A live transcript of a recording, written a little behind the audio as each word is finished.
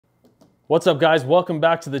What's up guys, welcome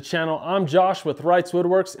back to the channel. I'm Josh with Wrights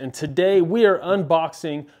Woodworks, and today we are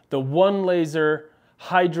unboxing the OneLaser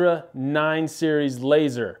Hydra 9 series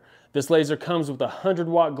laser. This laser comes with a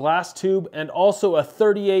 100-watt glass tube and also a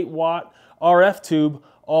 38-watt RF tube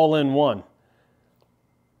all in one.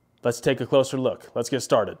 Let's take a closer look. Let's get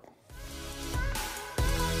started.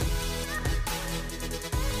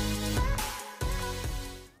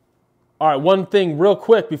 All right, one thing real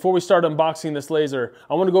quick before we start unboxing this laser,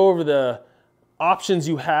 I want to go over the options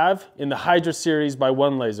you have in the Hydra series by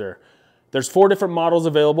OneLaser. There's 4 different models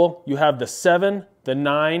available. You have the 7, the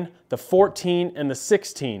 9, the 14, and the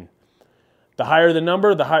 16. The higher the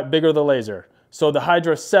number, the bigger the laser. So the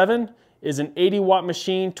Hydra 7 is an 80-watt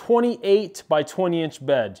machine, 28 by 20-inch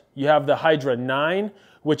bed. You have the Hydra 9,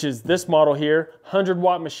 which is this model here,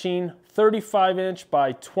 100-watt machine, 35-inch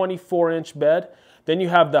by 24-inch bed. Then you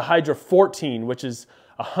have the Hydra 14, which is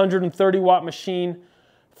a 130-watt machine,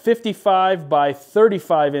 55 by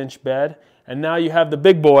 35-inch bed. And now you have the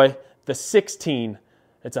big boy, the 16.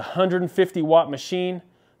 It's a 150-watt machine,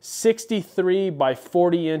 63 by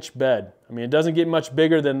 40-inch bed. I mean, it doesn't get much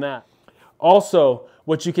bigger than that. Also,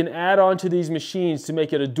 what you can add onto these machines to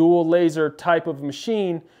make it a dual laser type of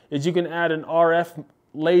machine is you can add an RF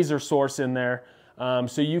laser source in there,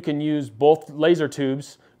 so you can use both laser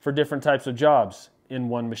tubes for different types of jobs in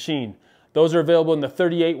one machine. Those are available in the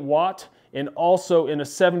 38-watt and also in a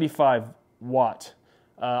 75-watt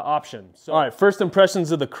option. So, all right, first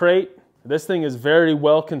impressions of the crate. This thing is very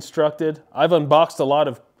well constructed. I've unboxed a lot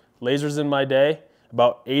of lasers in my day,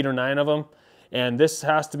 about 8 or 9 of them, and this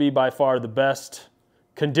has to be by far the best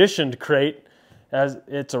conditioned crate as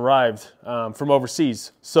it's arrived from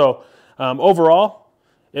overseas. So overall,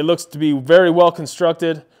 it looks to be very well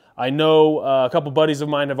constructed. I know a couple buddies of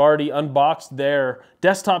mine have already unboxed their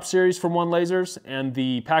desktop series from OneLasers, and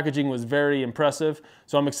the packaging was very impressive.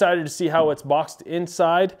 So I'm excited to see how it's boxed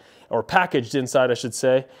inside, or packaged inside, I should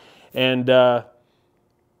say, and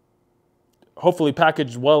hopefully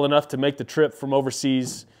packaged well enough to make the trip from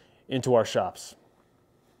overseas into our shops.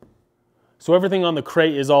 So everything on the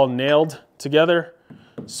crate is all nailed together.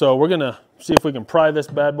 So we're gonna see if we can pry this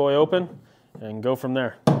bad boy open and go from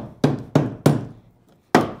there.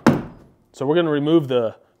 So we're going to remove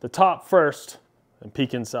the top first and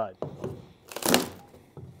peek inside.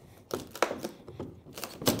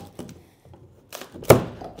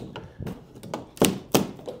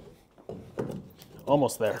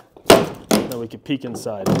 Almost there. Now we can peek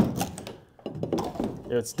inside.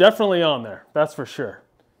 It's definitely on there, that's for sure.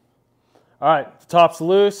 All right, the top's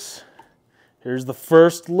loose. Here's the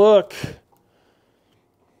first look.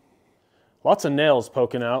 Lots of nails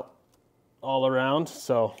poking out all around,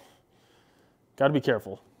 so got to be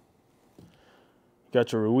careful.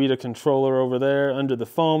 Got your Ruida controller over there under the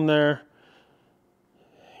foam there.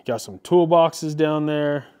 Got some toolboxes down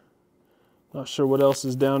there. Not sure what else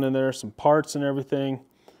is down in there. Some parts and everything.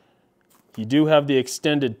 You do have the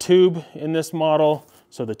extended tube in this model,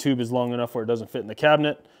 so the tube is long enough where it doesn't fit in the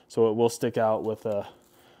cabinet, so it will stick out with a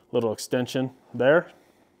little extension there.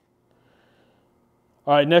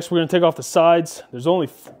 All right, next we're going to take off the sides. There's only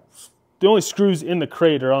the only screws in the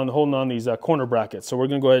crate are holding on these corner brackets, so we're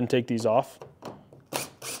going to go ahead and take these off.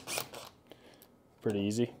 Pretty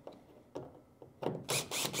easy.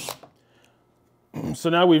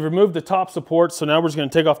 So now we've removed the top support, so now we're just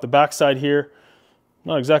going to take off the back side here.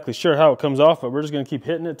 Not exactly sure how it comes off, but we're just going to keep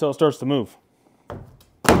hitting it until it starts to move.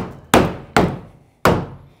 There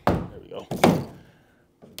we go.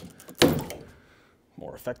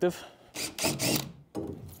 More effective.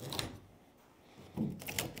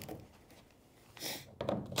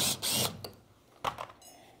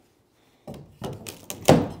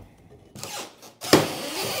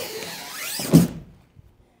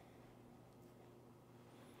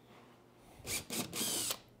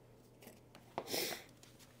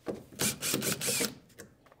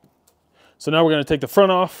 So now we're going to take the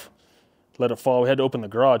front off, let it fall. We had to open the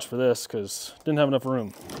garage for this because didn't have enough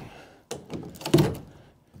room.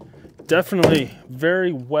 Definitely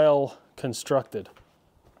very well constructed.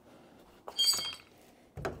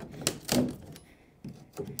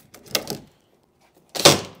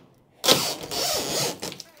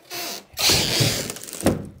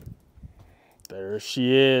 There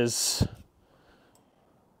she is.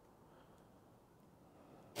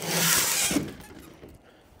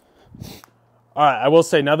 All right, I will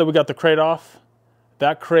say, now that we got the crate off,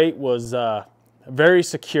 that crate was very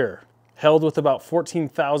secure, held with about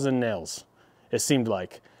 14,000 nails, it seemed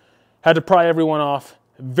like. Had to pry everyone off,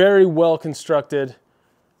 very well constructed,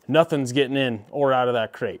 nothing's getting in or out of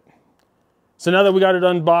that crate. So now that we got it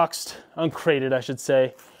unboxed, uncrated I should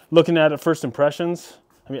say, looking at it first impressions,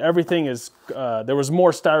 I mean, everything is, there was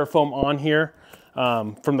more styrofoam on here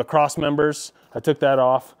from the cross members. I took that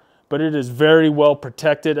off, but it is very well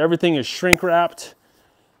protected. Everything is shrink wrapped,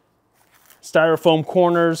 styrofoam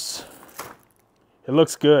corners. It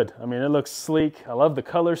looks good. I mean, it looks sleek. I love the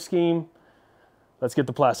color scheme. Let's get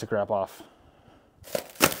the plastic wrap off.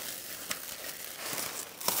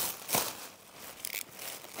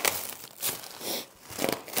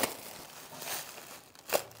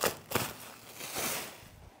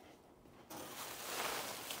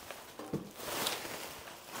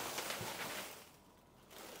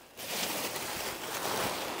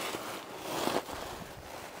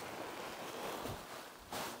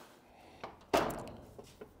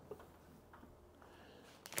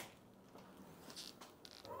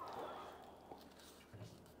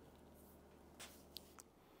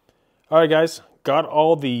 All right, guys, got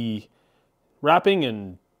all the wrapping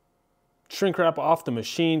and shrink wrap off the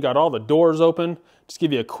machine, got all the doors open. Just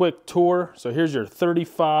give you a quick tour. So here's your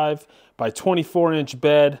 35 by 24 inch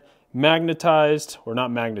bed, magnetized, or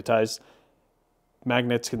not magnetized.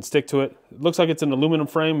 Magnets can stick to it. It looks like it's an aluminum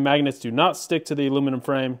frame. Magnets do not stick to the aluminum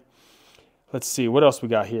frame. Let's see, what else we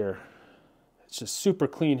got here? It's just super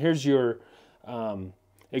clean. Here's your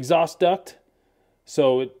exhaust duct.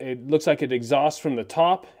 So it looks like it exhausts from the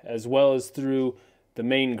top as well as through the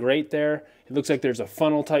main grate there. It looks like there's a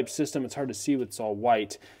funnel type system. It's hard to see, it's all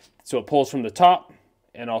white. So it pulls from the top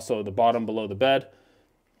and also the bottom below the bed.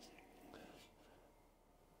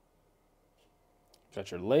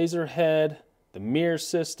 Got your laser head, the mirror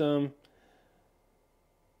system.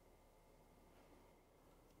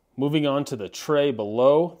 Moving on to the tray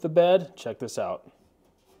below the bed, check this out.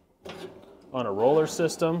 On a roller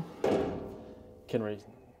system. Can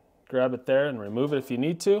grab it there and remove it if you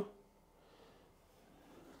need to.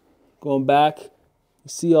 Going back, you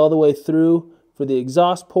see all the way through for the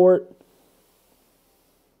exhaust port.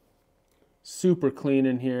 Super clean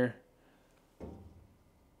in here.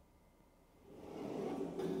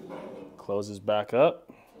 Closes back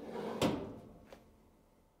up.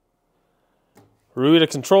 Read a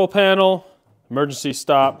control panel, emergency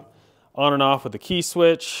stop, on and off with the key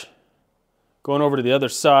switch. Going over to the other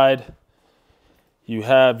side. You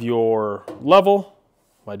have your level.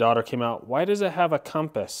 My daughter came out, why does it have a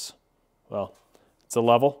compass? Well, it's a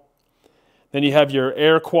level. Then you have your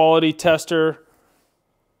air quality tester.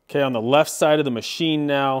 Okay, on the left side of the machine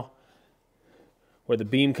now, where the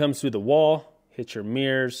beam comes through the wall, hit your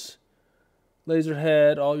mirrors, laser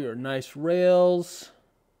head, all your nice rails.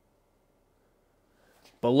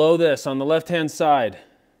 Below this, on the left-hand side,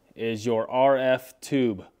 is your RF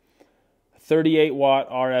tube. 38 watt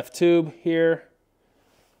RF tube here.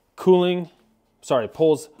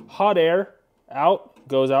 Pulls hot air out,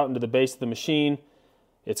 goes out into the base of the machine.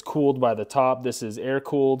 It's cooled by the top. This is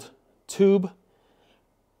air-cooled tube.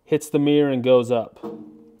 Hits the mirror and goes up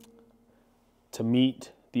to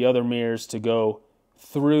meet the other mirrors to go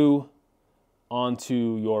through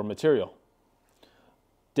onto your material.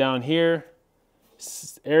 Down here,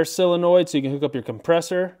 air solenoid so you can hook up your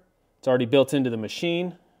compressor. It's already built into the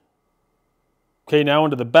machine. Okay, now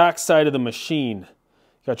onto the back side of the machine.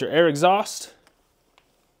 Got your air exhaust.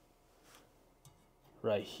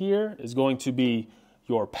 Right here is going to be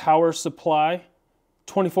your power supply,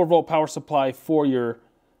 24 volt power supply for your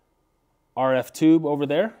RF tube over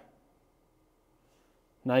there.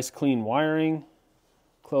 Nice clean wiring.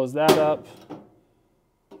 Close that up.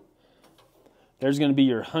 There's going to be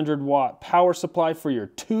your 100 watt power supply for your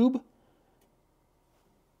tube.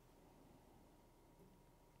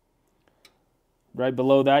 Right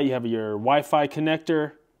below that you have your Wi-Fi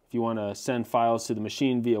connector if you want to send files to the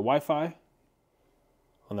machine via Wi-Fi.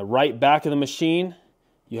 On the right back of the machine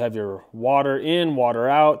you have your water in, water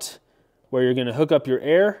out, where you're going to hook up your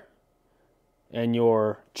air and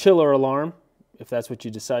your chiller alarm if that's what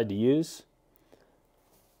you decide to use.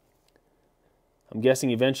 I'm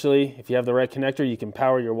guessing eventually if you have the right connector you can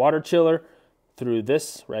power your water chiller through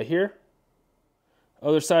this right here.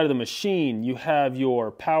 Other side of the machine you have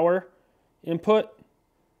your power input,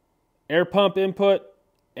 air pump input,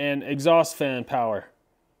 and exhaust fan power.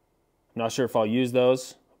 I'm not sure if I'll use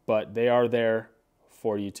those, but they are there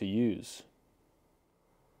for you to use.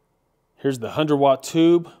 Here's the 100 watt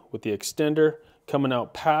tube with the extender coming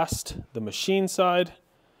out past the machine side.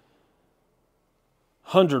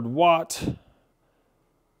 100 watt.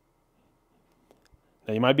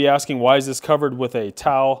 Now you might be asking, why is this covered with a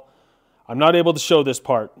towel? I'm not able to show this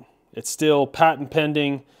part. It's still patent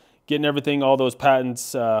pending, getting everything, all those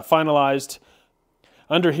patents finalized.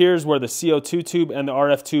 Under here is where the CO2 tube and the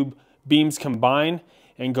RF tube beams combine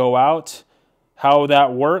and go out. How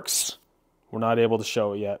that works, we're not able to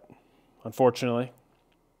show it yet, unfortunately.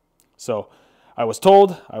 So I was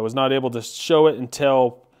told I was not able to show it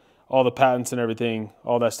until all the patents and everything,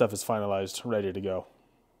 all that stuff is finalized, ready to go.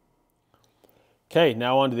 Okay,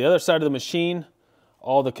 now on to the other side of the machine.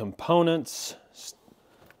 All the components,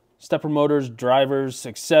 stepper motors, drivers,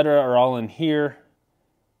 etc. are all in here.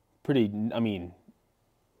 Pretty, I mean,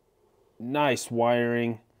 nice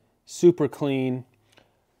wiring, super clean,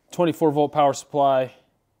 24-volt power supply.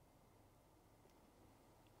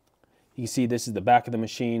 You can see this is the back of the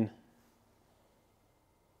machine.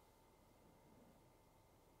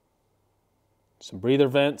 Some breather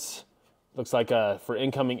vents. Looks like for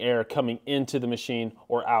incoming air coming into the machine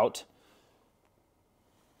or out.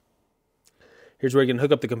 Here's where you can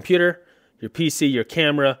hook up the computer, your PC, your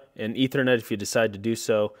camera, and Ethernet if you decide to do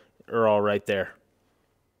so, are all right there.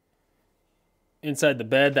 Inside the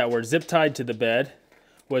bed that were zip tied to the bed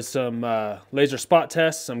was some laser spot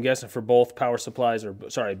tests, I'm guessing for both power supplies, or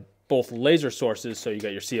sorry, both laser sources. So you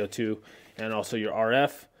got your CO2 and also your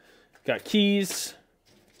RF. Got keys,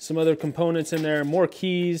 some other components in there, more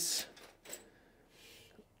keys.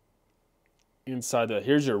 Inside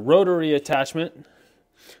here's your rotary attachment.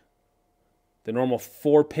 The normal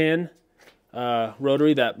 4-pin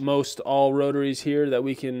rotary that most all rotaries here that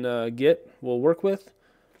we can get will work with.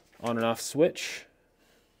 On and off switch.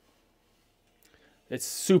 It's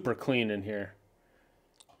super clean in here.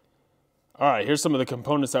 All right, here's some of the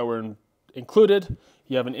components that were included.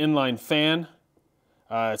 You have an inline fan,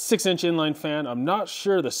 6-inch inline fan. I'm not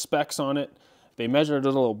sure the specs on it. They measured it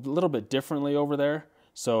a little bit differently over there.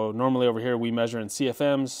 So normally over here we measure in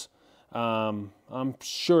CFMs. I'm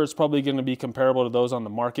sure it's probably going to be comparable to those on the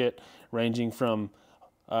market, ranging from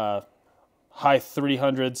high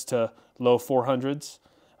 300s to low 400s,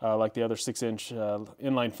 like the other 6-inch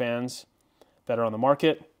inline fans that are on the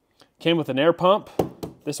market. Came with an air pump.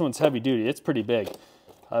 This one's heavy duty. It's pretty big.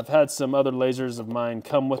 I've had some other lasers of mine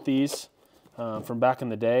come with these from back in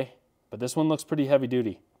the day, but this one looks pretty heavy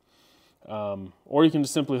duty. Or you can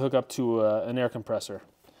just simply hook up to an air compressor.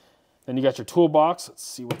 Then you got your toolbox. Let's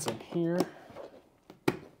see what's in here.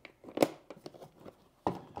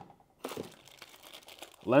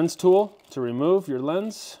 Lens tool to remove your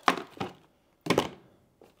lens.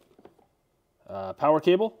 Power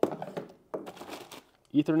cable.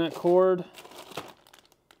 Ethernet cord.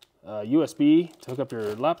 USB to hook up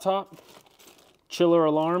your laptop. Chiller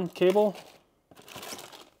alarm cable.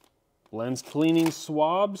 Lens cleaning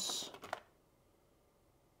swabs.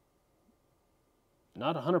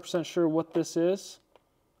 Not 100% sure what this is.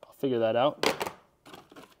 I'll figure that out.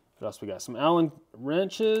 What else we got? Some Allen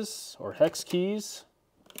wrenches or hex keys.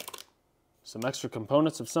 Some extra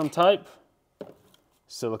components of some type.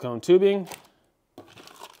 Silicone tubing.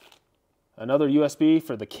 Another USB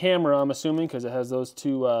for the camera, I'm assuming, because it has those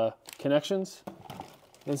two connections.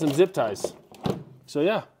 And some zip ties. So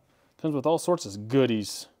yeah, comes with all sorts of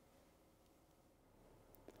goodies.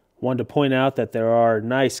 Wanted to point out that there are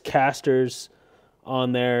nice casters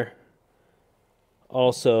on there,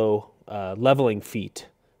 also leveling feet.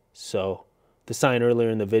 So the sign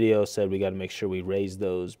earlier in the video said we got to make sure we raise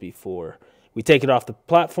those before we take it off the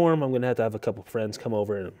platform. I'm going to have a couple friends come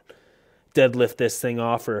over and deadlift this thing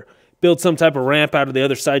off or build some type of ramp out of the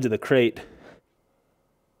other sides of the crate.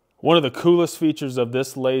 One of the coolest features of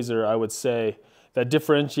this laser, I would say, that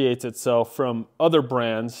differentiates itself from other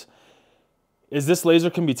brands is this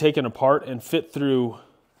laser can be taken apart and fit through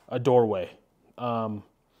a doorway.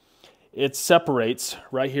 It separates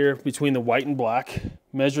right here between the white and black,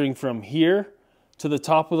 measuring from here to the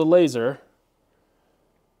top of the laser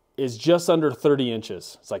is just under 30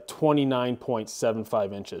 inches. It's like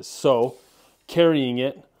 29.75 inches. So carrying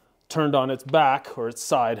it turned on its back or its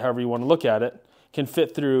side, however you want to look at it, can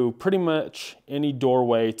fit through pretty much any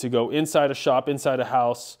doorway to go inside a shop, inside a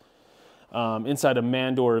house, inside a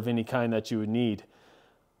man door of any kind that you would need.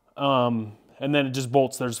 And then it just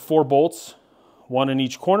bolts. There's 4 bolts, 1 in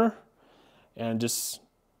each corner, and just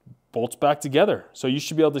bolts back together. So you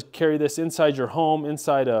should be able to carry this inside your home,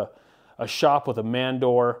 inside a shop with a man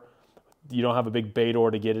door. You don't have a big bay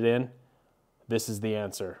door to get it in. This is the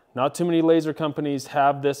answer. Not too many laser companies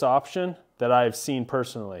have this option that I've seen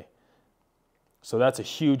personally. So that's a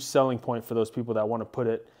huge selling point for those people that want to put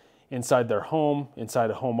it inside their home,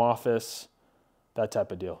 inside a home office, that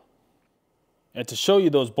type of deal. And to show you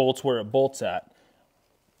those bolts where it bolts at,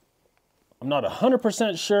 I'm not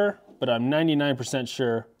 100% sure, but I'm 99%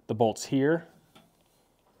 sure the bolt's here,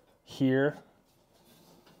 here,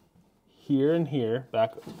 here, and here.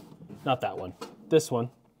 Back, not that one, this one.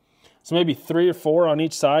 So maybe 3 or 4 on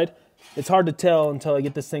each side. It's hard to tell until I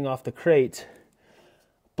get this thing off the crate.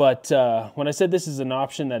 But when I said this is an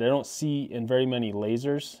option that I don't see in very many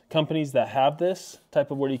lasers companies that have this type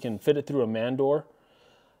of where you can fit it through a man door,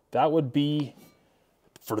 that would be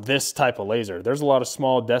for this type of laser. There's a lot of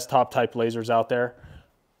small desktop type lasers out there,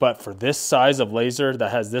 but for this size of laser that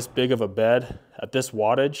has this big of a bed at this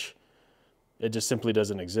wattage, it just simply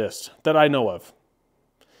doesn't exist that I know of.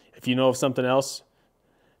 If you know of something else,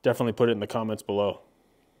 definitely put it in the comments below.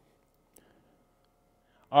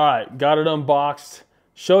 All right, got it unboxed.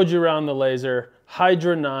 Showed you around the laser,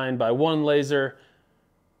 Hydra 9 by OneLaser.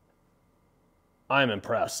 I'm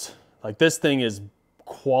impressed. Like, this thing is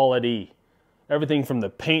quality. Everything from the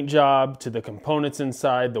paint job to the components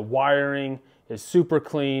inside, the wiring is super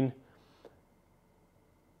clean.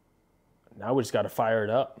 Now we just got to fire it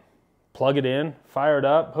up. Plug it in, fire it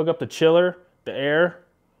up, hook up the chiller, the air.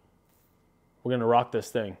 We're gonna rock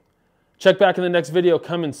this thing. Check back in the next video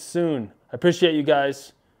coming soon. I appreciate you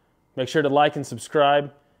guys. Make sure to like and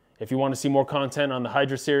subscribe if you want to see more content on the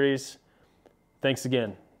Hydra series. Thanks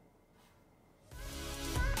again.